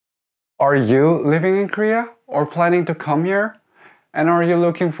Are you living in Korea or planning to come here? And are you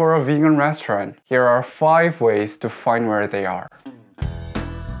looking for a vegan restaurant? Here are 5 ways to find where they are.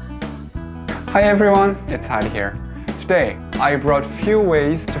 Hi everyone, it's Hadi here. Today, I brought few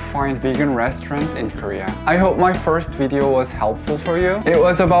ways to find vegan restaurants in Korea. I hope my first video was helpful for you. It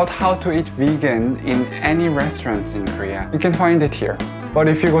was about how to eat vegan in any restaurants in Korea. You can find it here. But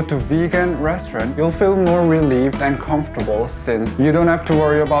if you go to vegan restaurant, you'll feel more relieved and comfortable since you don't have to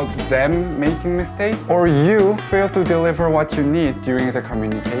worry about them making mistakes or you fail to deliver what you need during the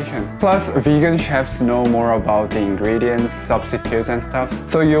communication. Plus, vegan chefs know more about the ingredients, substitutes and stuff,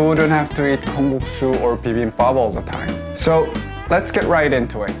 so you wouldn't have to eat kongguksu or bibimbap all the time. So, let's get right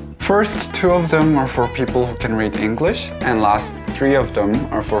into it. First 2 of them are for people who can read English, and last 3 of them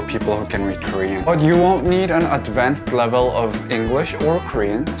are for people who can read Korean. But you won't need an advanced level of English or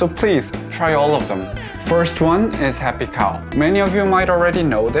Korean, so please try all of them. First one is HappyCow. Many of you might already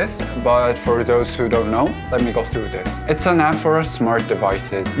know this, but for those who don't know, let me go through this. It's an app for smart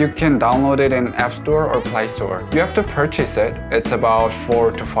devices. You can download it in App Store or Play Store. You have to purchase it. It's about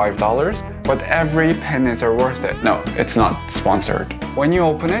 $4 to $5, but every pennies are worth it. No, it's not sponsored. When you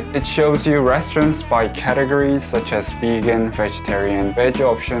open it, it shows you restaurants by categories such as vegan, vegetarian, veg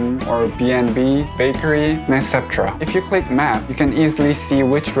option, or B&B, bakery, etc. If you click map, you can easily see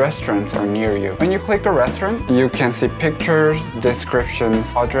which restaurants are near you. When you click a restaurant, you can see pictures, descriptions,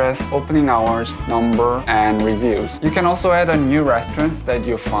 address, opening hours, number, and reviews. You can also add a new restaurant that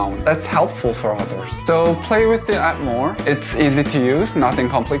you found. That's helpful for others. So play with the app more. It's easy to use, nothing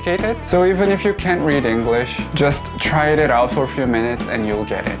complicated. So even if you can't read English, just try it out for a few minutes and you'll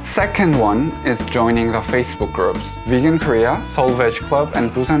get it. Second one is joining the Facebook groups. Vegan Korea, Seoul Veg Club,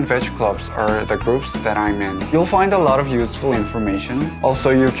 and Busan Veg Clubs are the groups that I'm in. You'll find a lot of useful information. Also,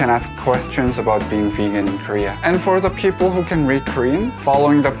 you can ask questions about being vegan in Korea. And for the people who can read Korean,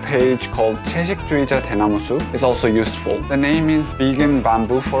 following the page called 채식주의자 대나무숲 is also useful. The name means vegan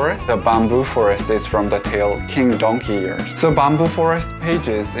bamboo forest. The bamboo forest is from the tale King Donkey Ears. So bamboo forest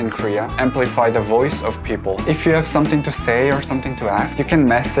pages in Korea amplify the voice of people. If you have something to say or something to ask, you can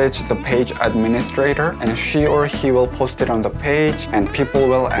message the page administrator and she or he will post it on the page and people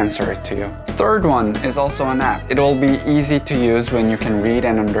will answer it to you. Third one is also an app. It will be easy to use when you can read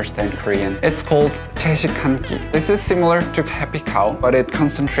and understand Korean. It's called 채식한끼. This is similar to HappyCow, but it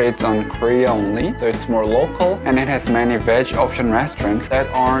concentrates on Korea only, so it's more local and it has many veg option restaurants that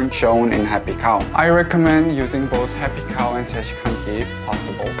aren't shown in HappyCow. I recommend using both HappyCow and 채식한끼 if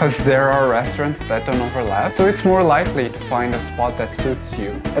possible, because there are restaurants that don't overlap, so it's more likely to find a spot that suits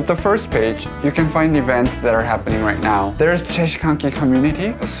you. At the first page, you can find events that are happening right now. There's 채식한끼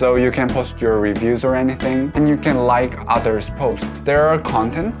community, so you can post your reviews or anything, and you can like others' posts. There are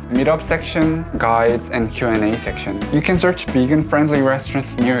contents, meetup section, guides, and Q&A section. You can search vegan-friendly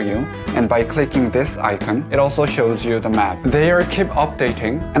restaurants near you, and by clicking this icon, it also shows you the map. They keep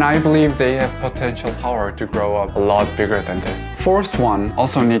updating, and I believe they have potential power to grow up a lot bigger than this. Fourth one,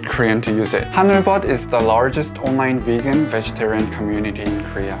 also need Korean to use it. 하늘밭 is the largest online vegan vegetarian community in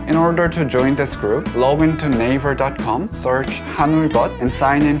Korea. In order to join this group, log into naver.com, search 하늘밭, and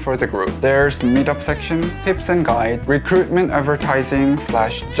sign in for the group. There's meetup section, tips and guides, recruitment advertising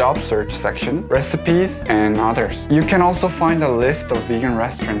 / job search section, recipes, and others. You can also find a list of vegan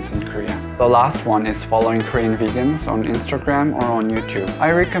restaurants in Korea. The last one is following Korean vegans on Instagram or on YouTube.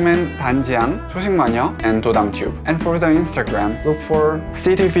 I recommend 단지양, 초식마녀, and 도담tube. And for the Instagram, look for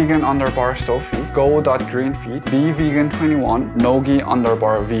cityvegan_Sophie, go.greenfeed, bvegan21,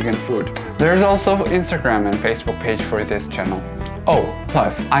 nogi_vegan food. There's also Instagram and Facebook page for this channel. Oh,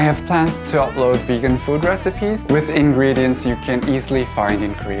 plus, I have plans to upload vegan food recipes with ingredients you can easily find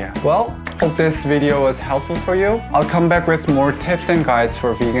in Korea. Well, hope this video was helpful for you. I'll come back with more tips and guides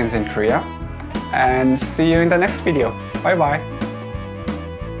for vegans in Korea. And see you in the next video. Bye bye.